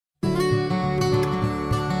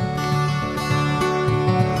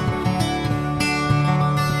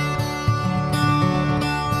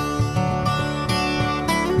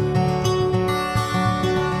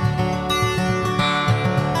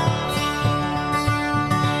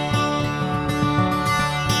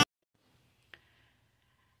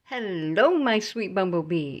Hello, my sweet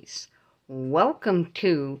bumblebees. Welcome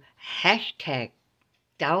to hashtag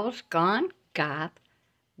Dolls Gone Goth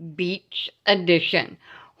Beach Edition,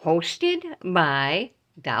 hosted by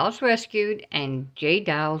Dolls Rescued and J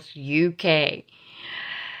Dolls UK.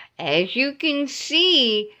 As you can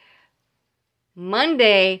see,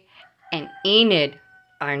 Monday and Enid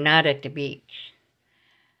are not at the beach.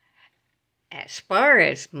 As far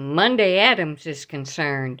as Monday Adams is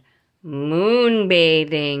concerned,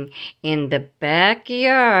 moonbathing in the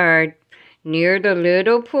backyard near the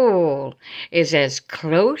little pool is as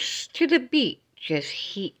close to the beach as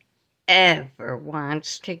he ever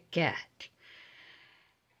wants to get.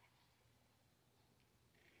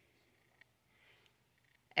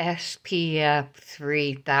 SPF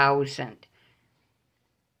 3000.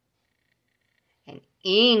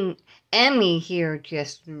 And Emmy here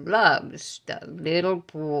just loves the little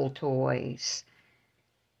pool toys.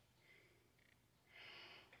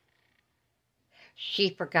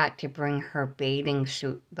 She forgot to bring her bathing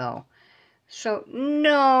suit, though. So,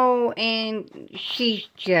 no, and she's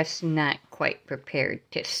just not quite prepared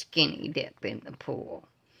to skinny dip in the pool.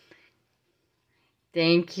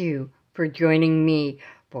 Thank you for joining me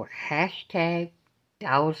for hashtag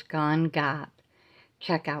Dolls Gone Goth.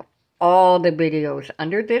 Check out all the videos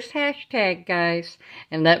under this hashtag, guys,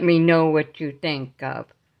 and let me know what you think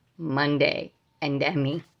of Monday and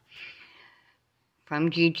Emmy.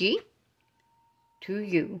 From Gigi to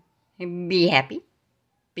you, and be happy,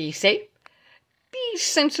 be safe, be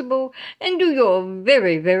sensible, and do your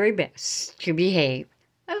very, very best to behave.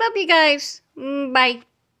 I love you guys. Bye.